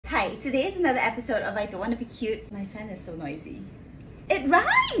Hi, today is another episode of I Don't Want to Be Cute. My fan is so noisy. It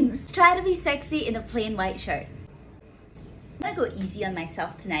rhymes! Try to be sexy in a plain white shirt. I'm gonna go easy on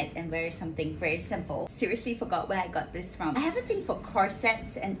myself tonight and wear something very simple. Seriously forgot where I got this from. I have a thing for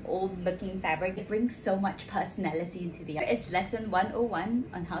corsets and old looking fabric. It brings so much personality into the art. It's lesson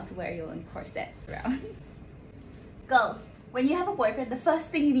 101 on how to wear your own corset around. Girls, when you have a boyfriend, the first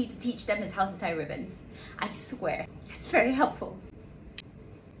thing you need to teach them is how to tie ribbons. I swear, it's very helpful.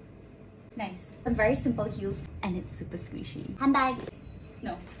 Nice. Some very simple heels and it's super squishy. Handbag.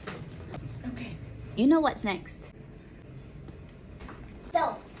 No. Okay. You know what's next.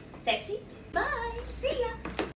 So, sexy?